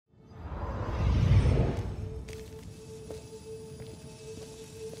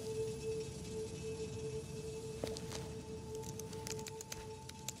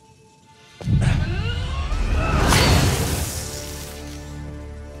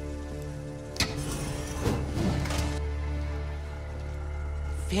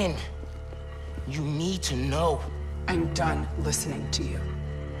Finn, you need to know. I'm done listening to you.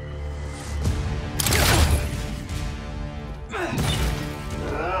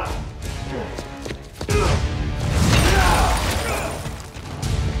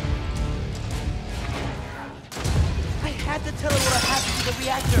 I had to tell her what happened to the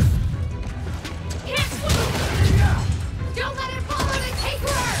reactor. Can't move! Don't let it fall on a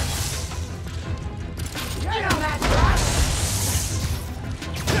takeover! You know that's right!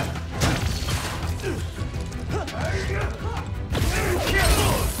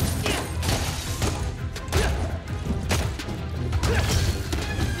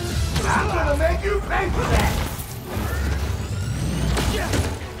 I'm gonna make you pay for that!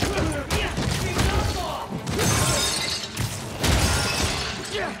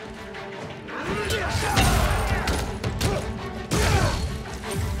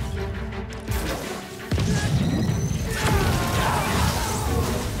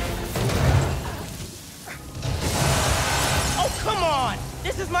 Oh, come on!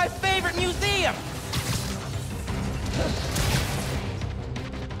 This is my favorite museum!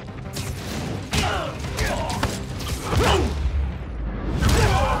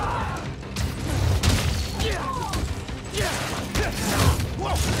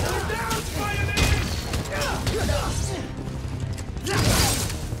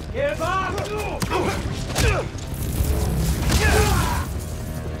 Give up! That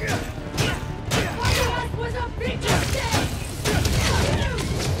was a big mistake!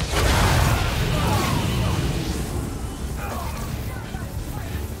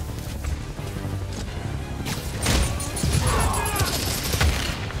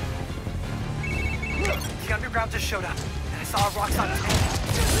 The underground just showed up, and I saw a Roxxon tank.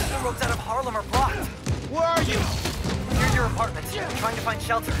 The roads out of Harlem are blocked. Where are you? Near your apartment, trying to find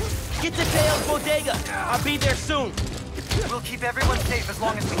shelter. Get to Teo's bodega. I'll be there soon. We'll keep everyone safe as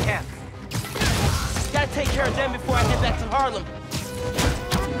long as we can. Gotta take care of them before I head back to Harlem.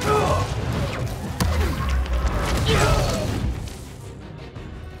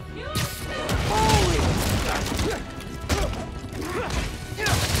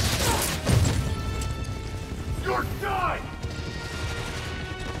 You're done!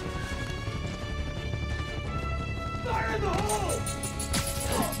 Fire in the hole!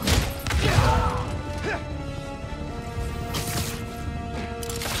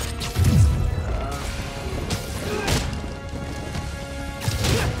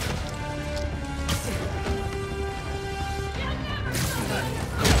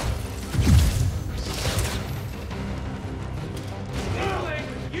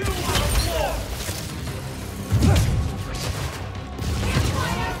 You on the floor! Can't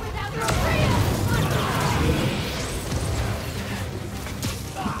fly out without the freedom!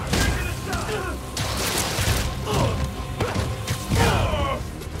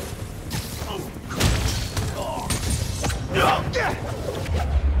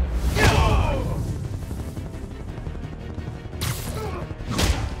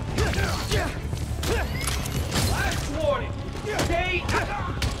 Last warning! Stay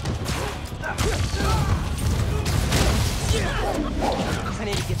I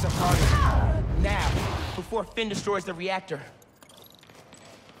need to get to Harlem. Now, before Finn destroys the reactor.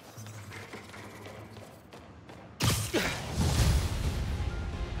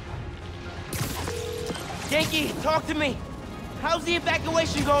 Yankee, talk to me. How's the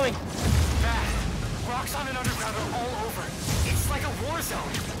evacuation going? Bad. Roxxon and underground are all over. It's like a war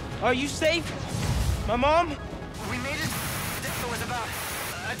zone. Are you safe? My mom? We made it. There was about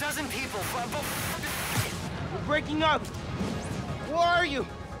a dozen people. We're breaking up. Where are you?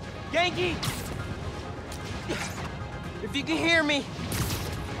 Yankee! If you can hear me,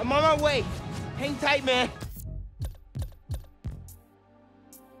 I'm on my way. Hang tight, man.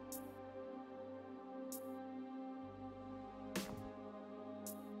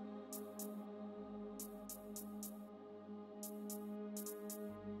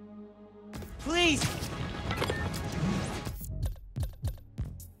 Please!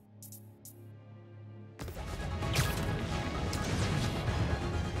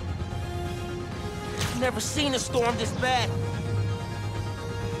 Never seen a storm this bad.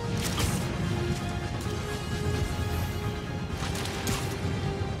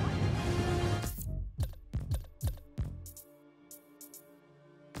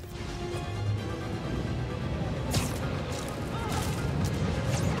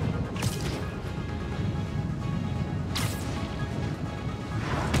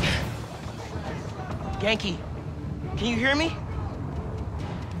 Yankee, can you hear me?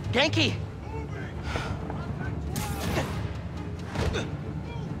 Yankee!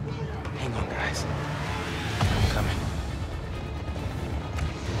 Hang on, guys. I'm coming.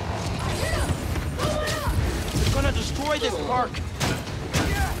 destroy this park.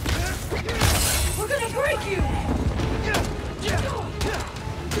 We're gonna break you!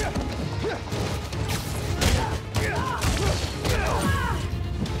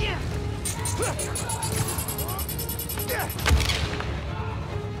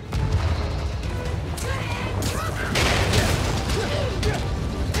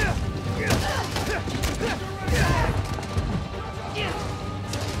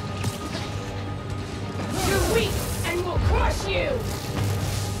 You're weak, and we'll crush you!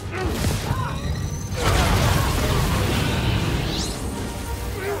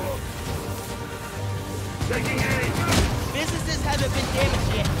 Taking aim! Businesses haven't been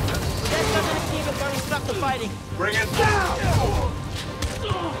damaged yet. That's not gonna keep us on and stop the fighting. Bring it down!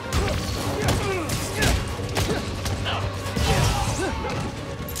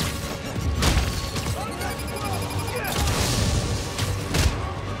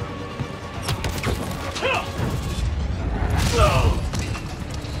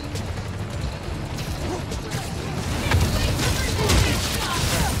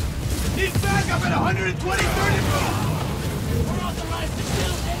 Need backup at 120, 30 feet! We're authorized to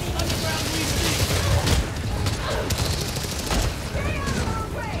kill any underground we see!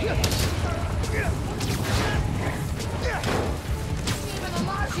 Even the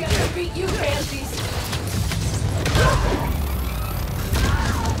Mafia can beat you, pansies!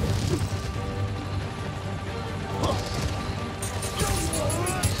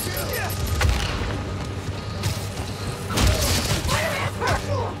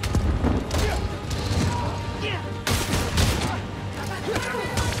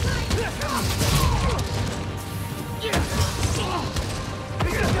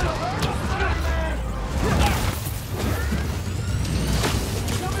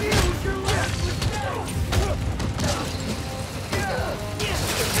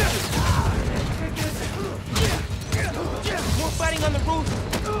 More fighting on the roof.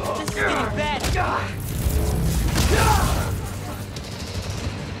 This is getting bad.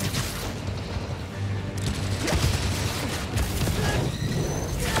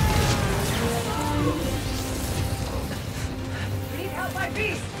 We need help by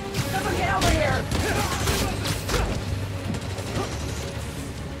beast! Someone get over here!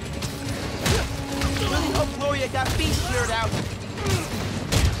 Really hope Gloria got Beast cleared out.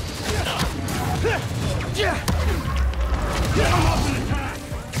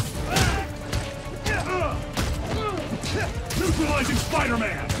 Neutralizing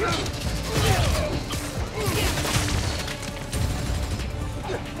Spider-Man!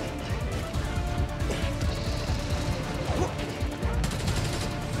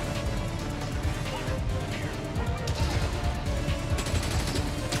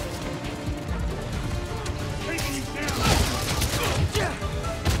 Taking you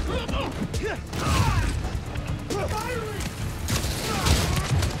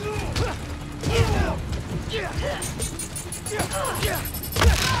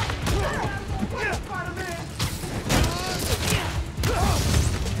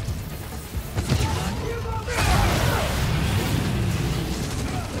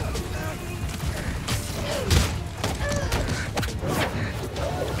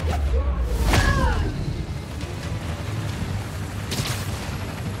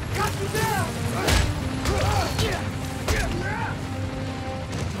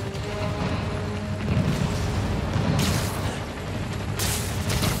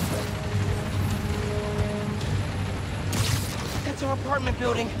That's our apartment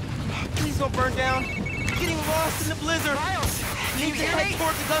building. Please don't burn down. Getting lost in the blizzard. Miles, Need to hear head me?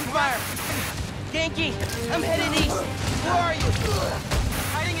 towards the gunfire. Genki, I'm headed east. Where are you?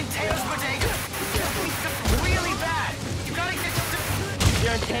 Hiding in Teo's bodega. It's really bad. You gotta get to...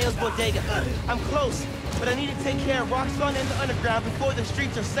 You're in Teo's bodega. I'm close, but I need to take care of Roxxon and the underground before the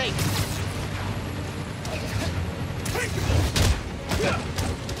streets are safe.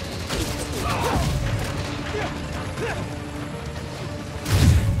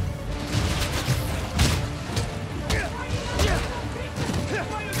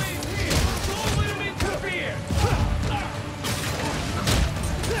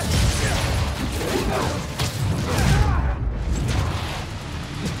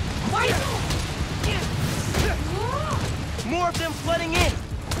 More of them flooding in.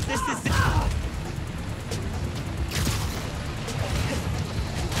 This is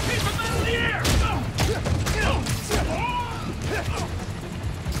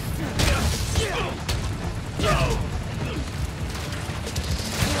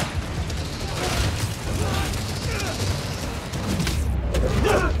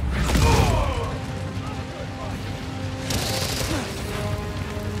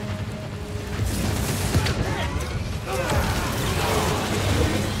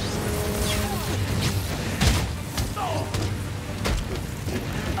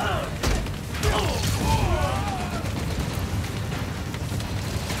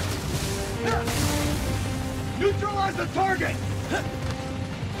target!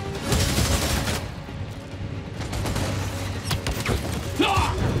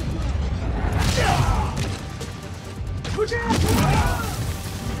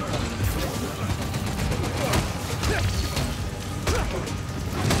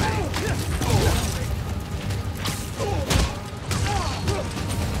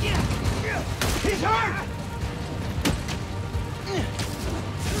 He's hurt!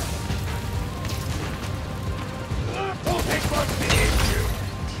 Don't take much to hit you!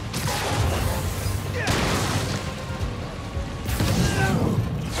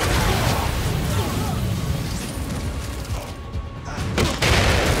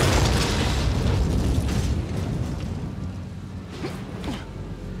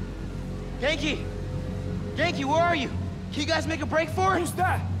 Yankee! Yankee, where are you? Can you guys make a break for it? Who's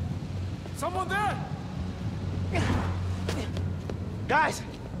that? Someone there? Guys!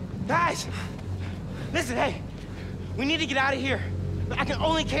 Guys! Listen, hey! We need to get out of here. I can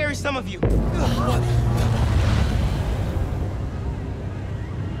only carry some of you. What?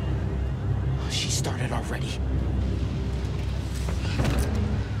 She started already.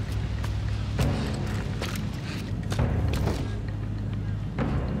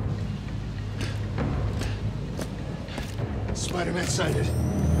 Spider-Man sighted.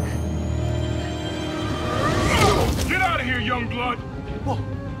 Get out of here, young blood!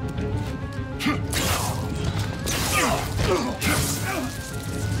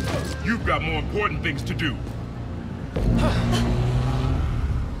 You've got more important things to do.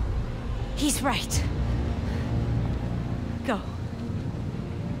 He's right. Go.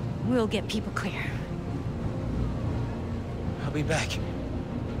 We'll get people clear. I'll be back.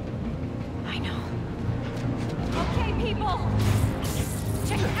 I know. Okay, people!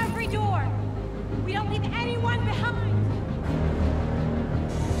 Check every door! We don't leave anyone behind!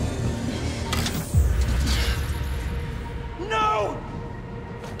 No!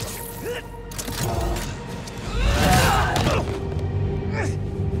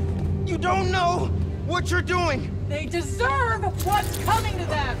 You don't know what you're doing! They deserve what's coming to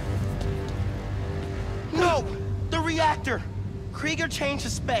them! No! The reactor! Krieger changed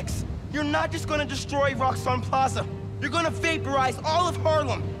his specs. You're not just gonna destroy Roxxon Plaza. You're gonna vaporize all of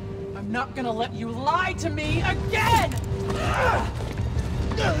Harlem! I'm not gonna let you lie to me again!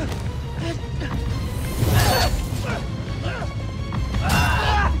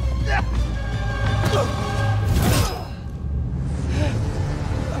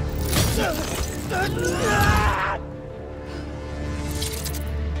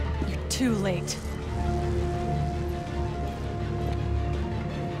 You're too late.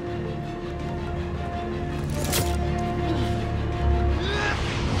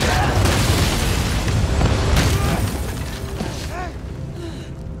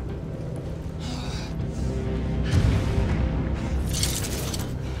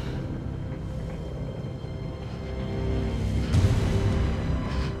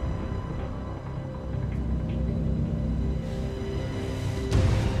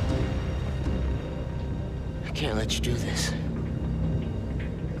 I can't let you do this.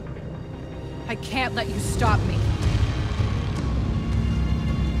 I can't let you stop me.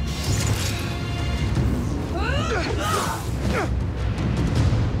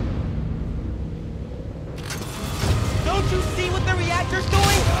 Don't you see what the reactor's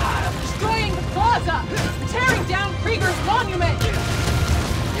doing? Destroying the plaza! Tearing down Krieger's monument!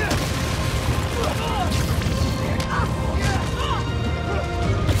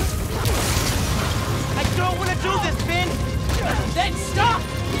 I don't want to do this, Finn! Then stop!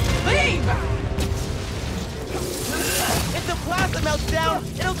 Leave! If the plaza melts down,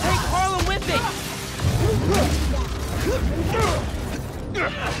 it'll take Harlem with it!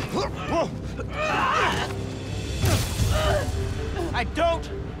 I don't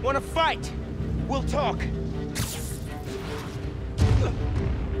want to fight. We'll talk.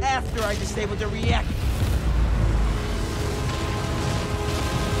 After I disable the reactor.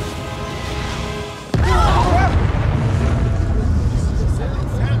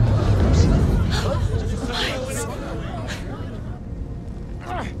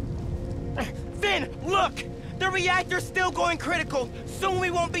 Finn, look! The reactor's still going critical. Soon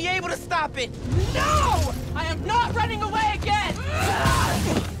we won't be able to stop it. No! I am not running away again!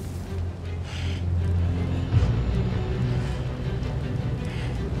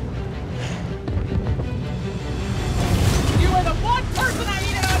 You are the one person I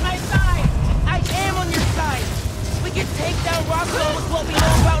needed on my side! I am on your side. We can take down Roxxon with what we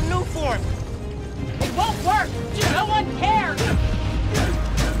know about new form. It won't work! No one cares!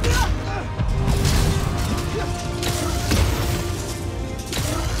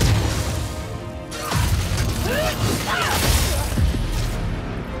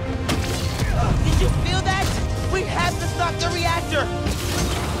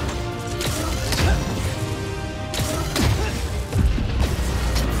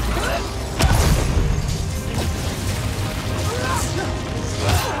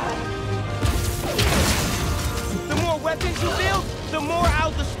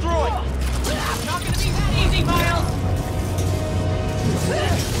 destroyed. Not gonna be that easy, Miles!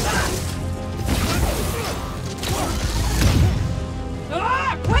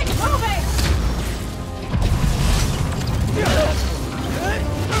 Ah, quit moving!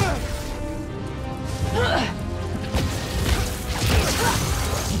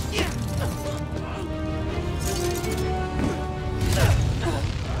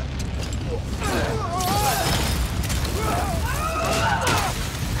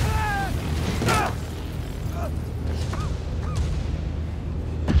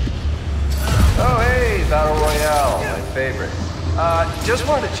 Oh, hey, Battle Royale, my favorite. Just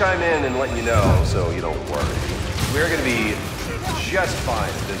wanted to chime in and let you know, so you don't worry. We're gonna be just fine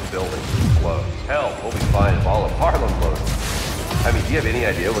if this building blows. Hell, we'll be fine if all of Harlem blows. I mean, do you have any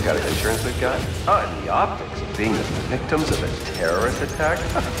idea what kind of insurance we've got? Oh, and the optics of being the victims of a terrorist attack?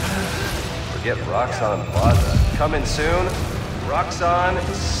 Forget Roxxon Plaza. Coming soon, Roxxon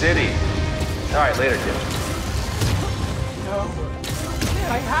City. All right, later, kid. No.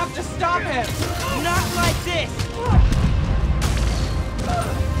 I have to stop him! Not like this.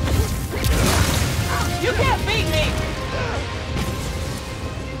 You can't beat me!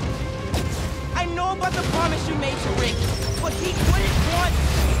 I know about the promise you made to Rick, but he wouldn't want...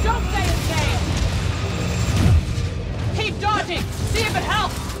 Don't say his name! Keep dodging! See if it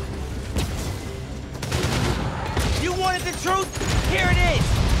helps! You wanted the truth? Here it is.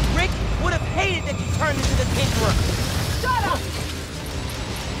 Rick would have hated that you turned into the tinkerer. Shut up!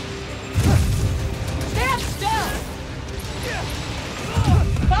 Stand still!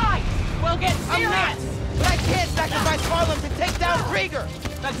 Fine! We'll get I'm not, serious! but I can't sacrifice Harlem to take down Krieger.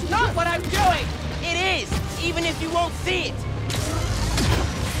 That's not what I'm doing! It is, even if you won't see it.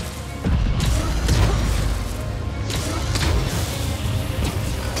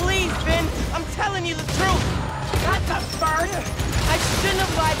 Please, Ben, I'm telling you the truth. That's a first! I shouldn't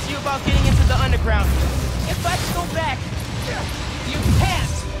have lied to you about getting into the underground. If I could go back... You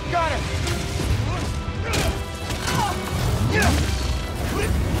can't! Got her.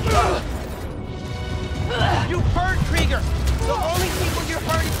 You hurt Krieger. The only people you're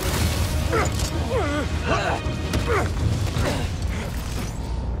hurting...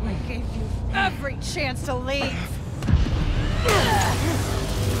 I gave you every chance to leave.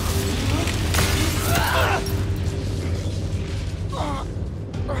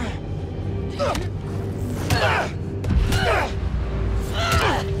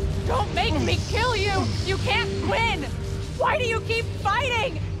 Don't make me kill you! You can't win! Why do you keep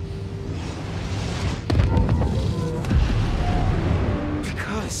fighting?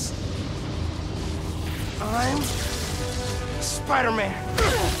 Because... I'm... Spider-Man.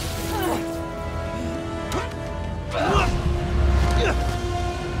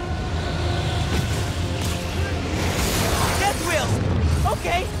 Death wheels!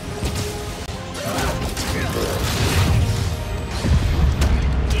 Okay!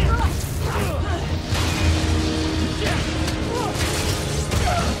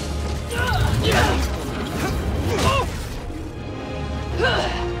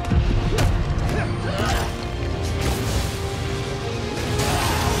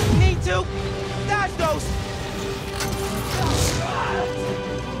 Need to dodge those!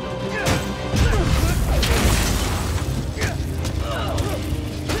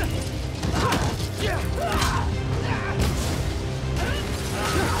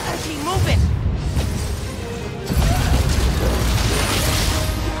 Keep moving!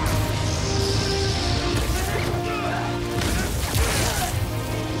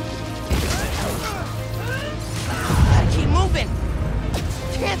 Keep moving!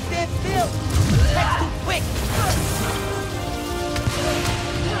 Can't stand still! That's too quick!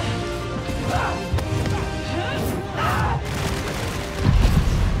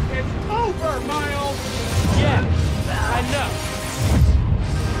 It's over, Miles! Yeah, I know.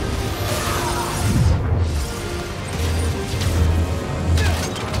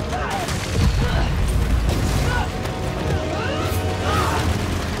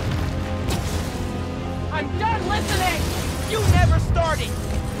 I'm done listening! You never started!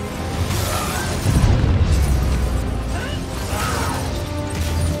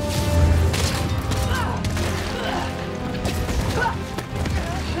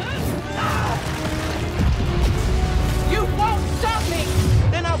 You won't stop me!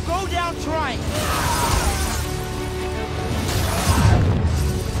 Then I'll go down trying!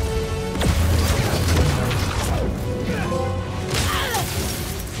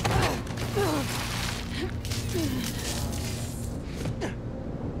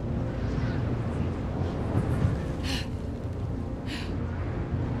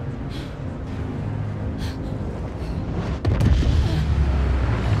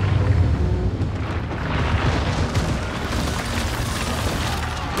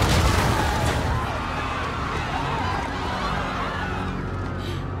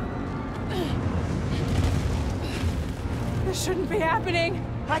 happening?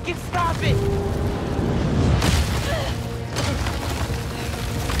 I can stop it!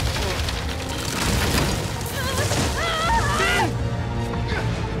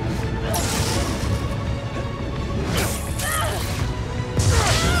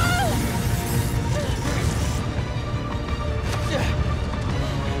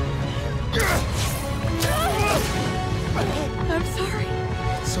 I'm sorry.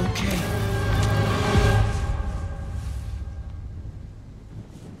 It's okay.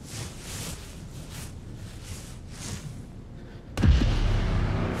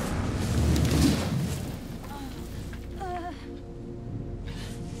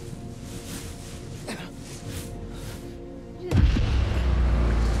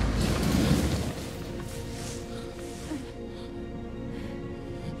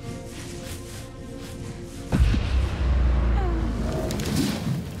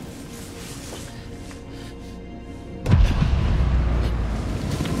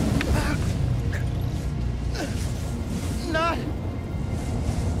 Not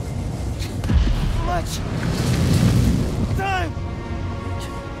much time.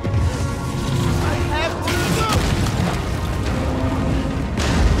 I have to go.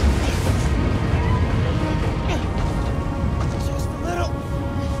 Just a little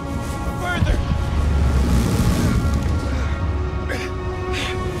further. I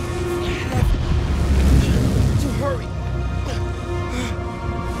have to hurry.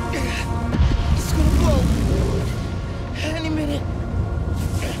 It's gonna blow. Any minute.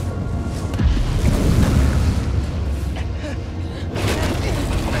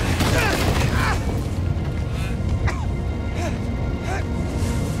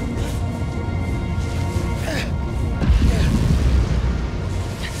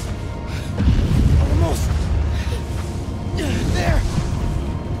 Almost there.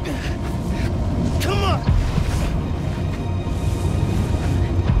 Come on.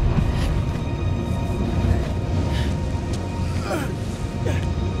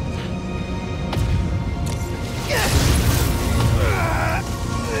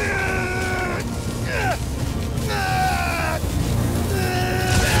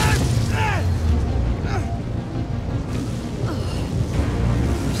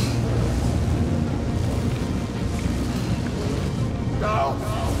 No!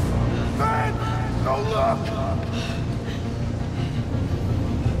 Man! Don't look!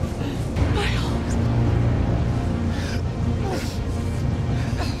 Miles.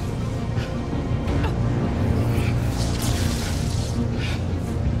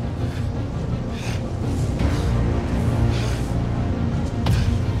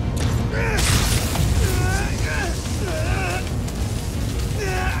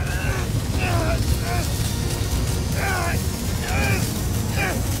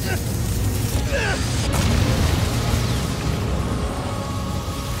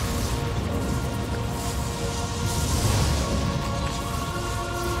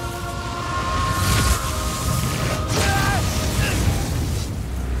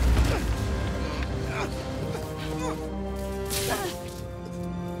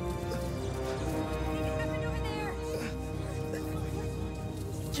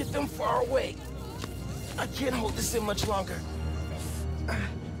 Get them far away. I can't hold this in much longer.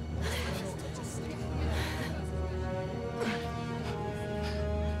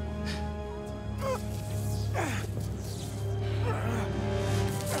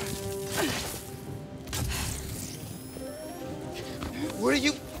 What are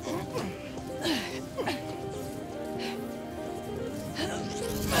you...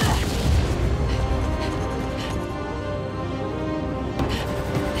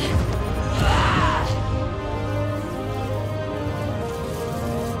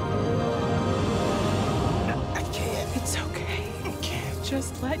 It's okay.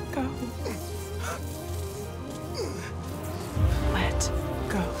 Just let go. Let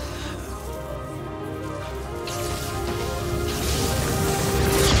go.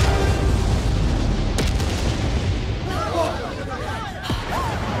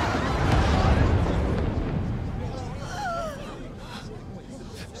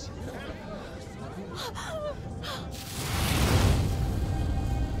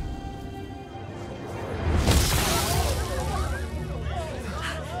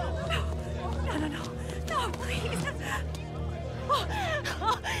 No, please. Oh,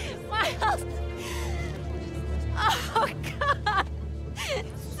 Miles. Oh, God.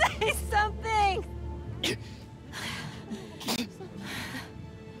 Say something.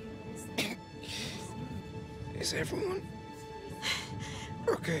 Is everyone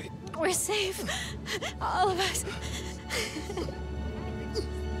okay? We're safe. All of us.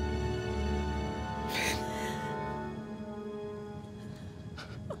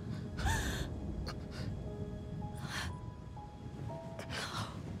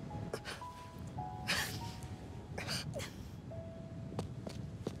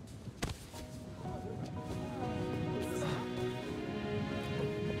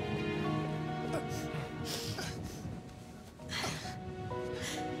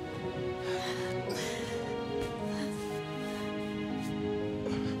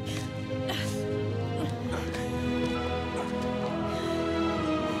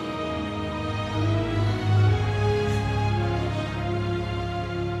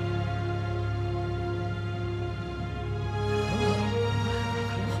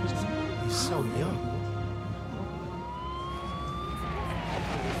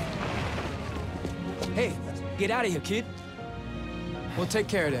 Hey, get out of here, kid. We'll take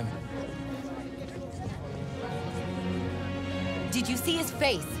care of them. Did you see his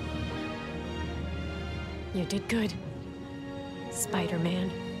face? You did good, Spider-Man.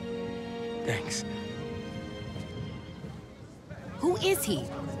 Thanks. Who is he?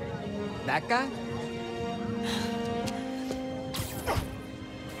 That guy?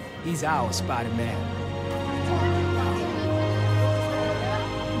 He's our Spider-Man.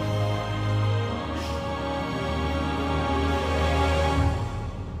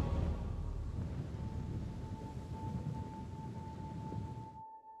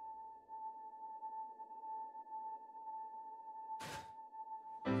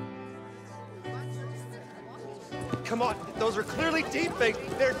 Come on, those are clearly deep fakes.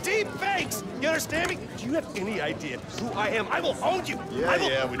 They're deep fakes! You understand me? Do you have any idea who I am? I will own you!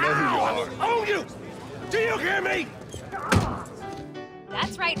 Yeah, we know who you I are. will own you! Do you hear me?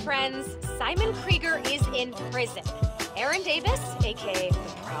 That's right, friends. Simon Krieger is in prison. Aaron Davis, aka the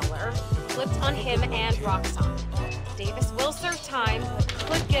Prowler, flipped on him and Roxxon. Davis will serve time,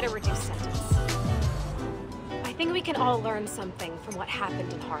 but could get a reduced sentence. I think we can all learn something from what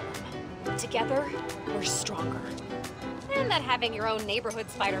happened in Harlem. Together, we're stronger. And that having your own neighborhood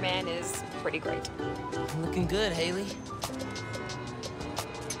Spider-Man is pretty great. Looking good, Haley.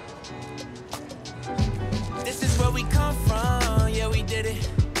 This is where we come from, yeah, we did it.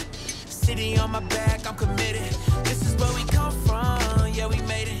 City on my back, I'm committed. This is where we come from, yeah, we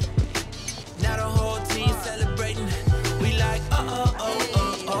made it. Now the whole team celebrating. We like,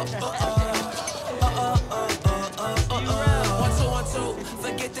 One, two.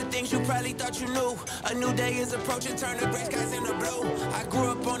 Forget the things you probably thought you knew. A new day is approaching, turn the gray skies into blue. I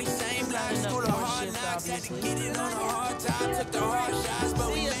grew up on these same blocks, school of hard knocks. Had to get it on a hard time, took the hard shots, but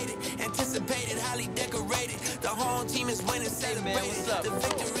we made it. Anticipated, highly decorated. The whole team is winning, celebrated. The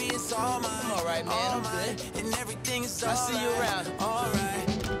victory is all mine. I'm all right, man. I'm good. And everything is all I'll see you around. All right.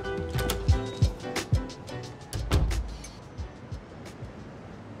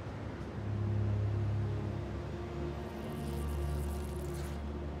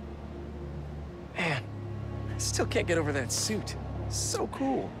 Man, I still can't get over that suit. So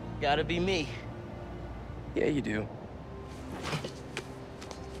cool. Gotta be me. Yeah, you do.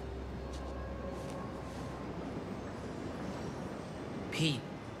 Pete,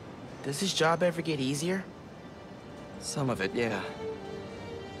 does this job ever get easier? Some of it, yeah.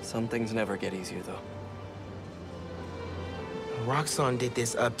 Some things never get easier, though. Roxxon did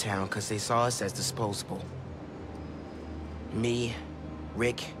this uptown because they saw us as disposable. Me,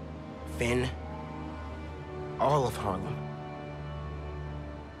 Rick, Finn, all of Harlem.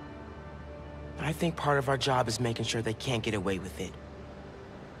 I think part of our job is making sure they can't get away with it.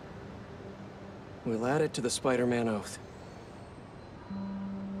 We'll add it to the Spider-Man oath.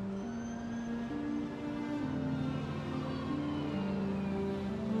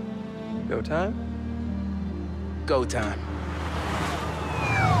 Go time? Go time.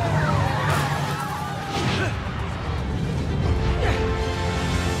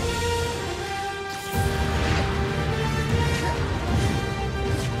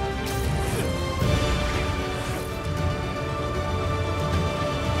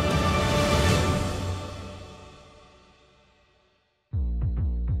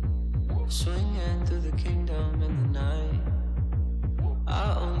 Swinging through the kingdom in the night.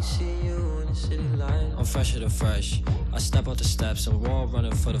 I only see you in the city light. I'm fresher than fresh. I step out the steps, I'm wall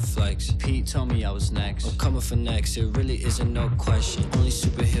running for the flex. Pete told me I was next. I'm coming for next, it really isn't no question. Only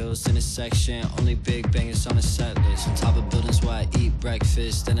superheroes in this section, only big bangers on the set list. On top of buildings where I eat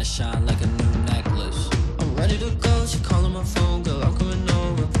breakfast, then I shine like a new necklace. I'm ready to go, she calling my phone, girl, I'm coming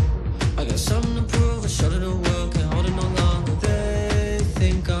over. I got something to prove, I showed her the world, can't hold it no longer. They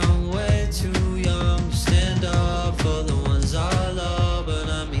think I'm way too young to stand up for the ones I love, but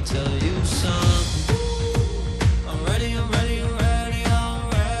let me tell you something. I'm ready, I'm ready, I'm ready, I'm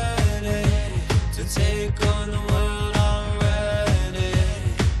ready to take on the world, I'm ready.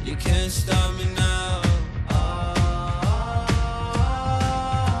 You can't stop me now.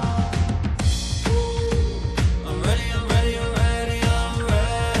 I'm ready, I'm ready, I'm ready, I'm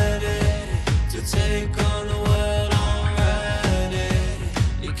ready to take on the world, I'm ready.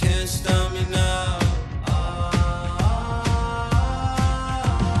 You can't stop me now.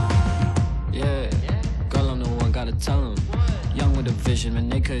 Yeah, girl, I'm the one, gotta tell 'em. Young with a vision, man,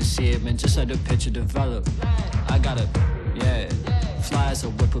 they couldn't see it, man, just let the picture develop. I gotta, yeah, fly as a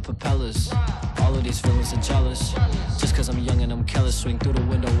whip with propellers. All of these villains are jealous. Just cause I'm young and I'm careless, swing through the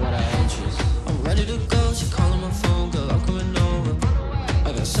window, what I interest. I'm ready to go, she calling my phone, girl, I'm coming over.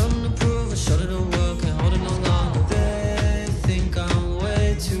 I got something to prove, I showed her the world, can't hold it no longer. They think I'm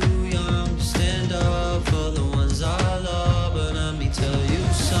way too young to stand up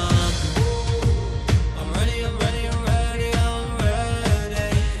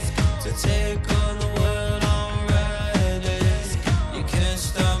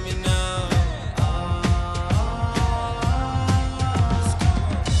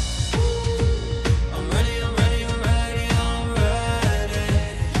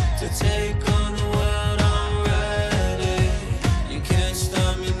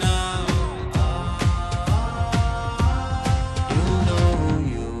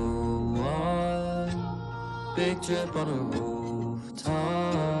drip on a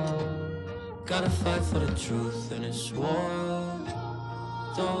rooftop. Gotta fight for the truth in this war.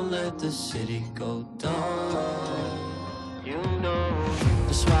 Don't let the city go down. You know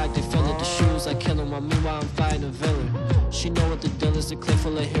the swag, they feel it, the shoes I kill 'em. While meanwhile I'm fighting a villain. She know what the deal is, the clip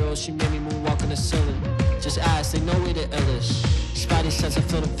full of heroes. She made me moonwalk on the ceiling. Just ask, they know we the illest. Spidey sense, I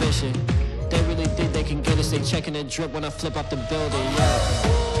feel the vision. They really think they can get us. They checking the drip when I flip off the building,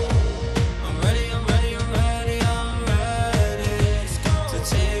 yeah.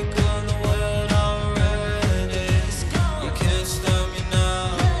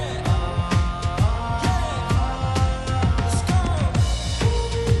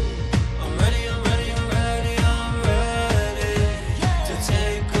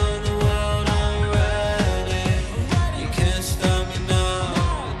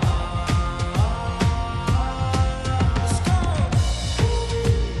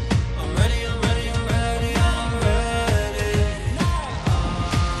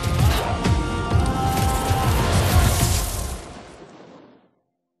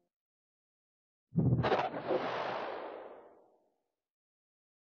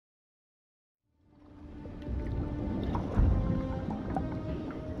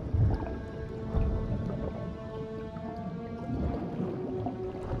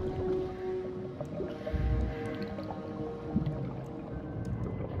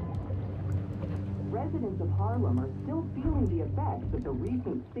 Residents of Harlem are still feeling the effects of the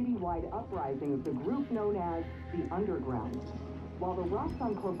recent citywide uprising of the group known as the Underground. While the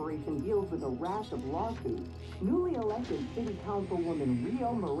Roxxon Corporation deals with a rash of lawsuits, newly elected City Councilwoman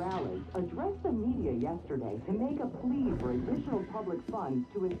Rio Morales addressed the media yesterday to make a plea for additional public funds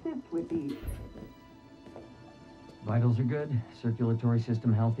to assist with the... Vitals are good, circulatory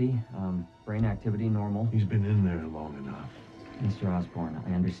system healthy, brain activity normal. He's been in there long enough. Mr. Osborn,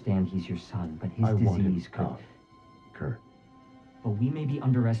 I understand he's your son, but his disease could... Kurt. But we may be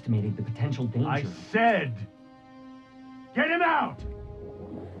underestimating the potential danger. I said, get him out!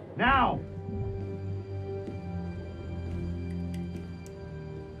 Now!